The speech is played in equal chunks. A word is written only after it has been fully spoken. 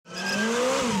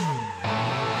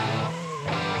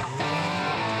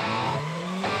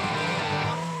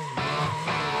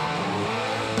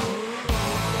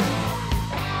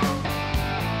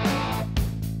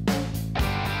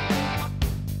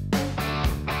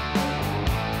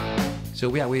So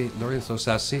we are with Lorenzo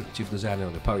Sassi, Chief Designer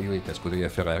of the Power Unit at Scuderia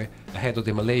Ferrari, ahead of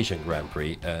the Malaysian Grand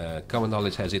Prix. Common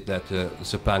knowledge has it that the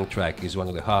Sepang track is one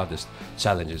of the hardest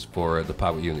challenges for the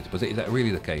Power Unit, but is that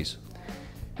really the case?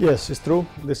 Yes, it's true.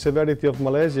 The severity of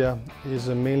Malaysia is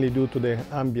mainly due to the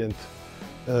ambient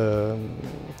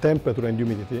temperature and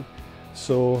humidity,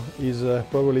 so is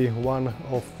probably one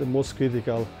of the most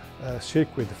critical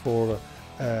circuits for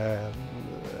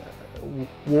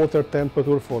water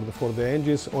temperature for the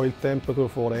engines, oil temperature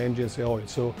for engines and oil.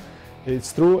 So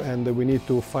it's true, and we need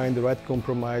to find the right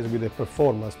compromise with the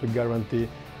performance to guarantee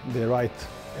the right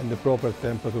and the proper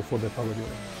temperature for the power unit.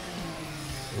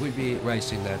 It will be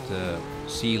rising at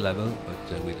sea level,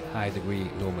 but with high degree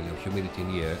normally of humidity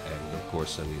in the air, and of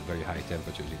course with very high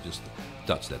temperatures. You just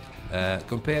touched that.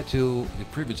 Compared to the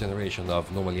previous generation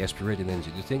of normally aspirated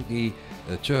engine, do you think the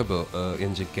turbo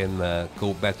engine can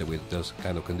cope better with those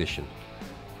kind of conditions?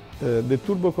 The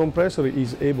turbo compressor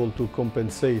is able to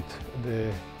compensate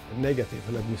the negative,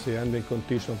 let me say, ambient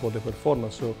condition for the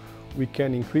performance, so we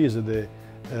can increase the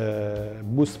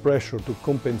boost pressure to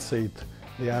compensate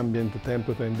the ambient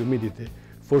temperature and humidity.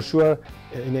 For sure,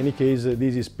 in any case,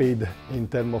 this is paid in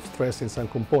terms of stress in some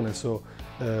components, so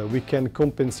we can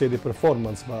compensate the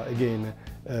performance, but again,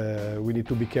 we need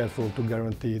to be careful to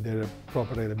guarantee their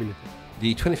proper reliability.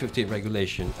 The 2015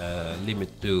 regulation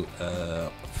limit to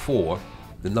 4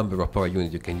 the number of power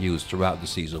units you can use throughout the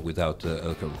season without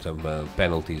some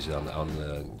penalties on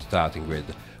the starting grid.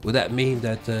 Would that mean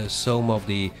that some of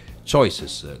the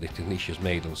choices the technicians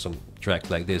made on some tracks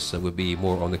like this would be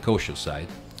more on the cautious side?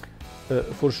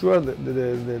 For sure,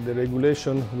 the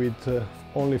regulation with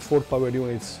only 4 power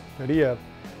units per year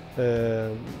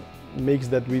makes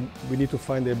that we need to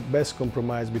find the best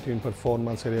compromise between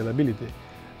performance and reliability.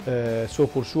 So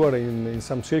for sure, in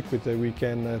some circuits we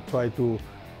can try to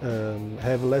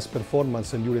have less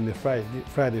performance during the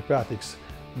Friday practice,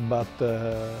 but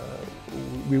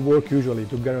we work usually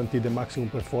to guarantee the maximum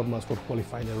performance for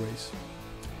qualifying a race.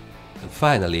 And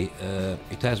finally,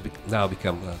 it has now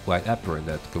become quite apparent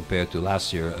that compared to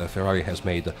last year, Ferrari has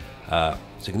made a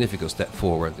significant step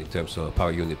forward in terms of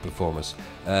power unit performance.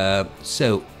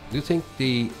 So, do you think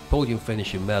the podium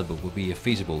finish in Melbourne would be a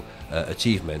feasible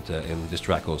achievement in this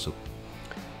track also?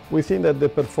 We think that the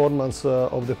performance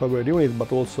of the power unit,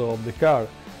 but also of the car,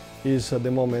 is at the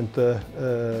moment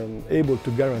able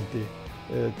to guarantee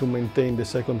to maintain the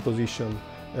second position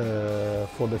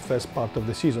for the first part of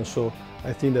the season. So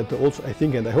I think that also,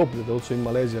 and I hope that also in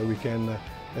Malaysia we can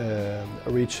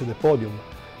reach the podium.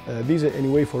 This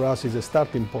anyway for us is a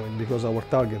starting point, because our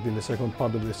target in the second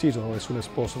part of the season, or as soon as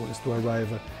possible, is to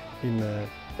arrive in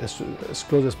as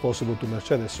close as possible to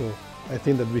Mercedes. So I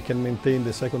think that we can maintain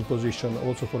the second position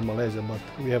also for Malaysia, but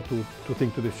we have to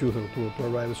think to the future to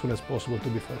arrive as soon as possible to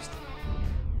be first.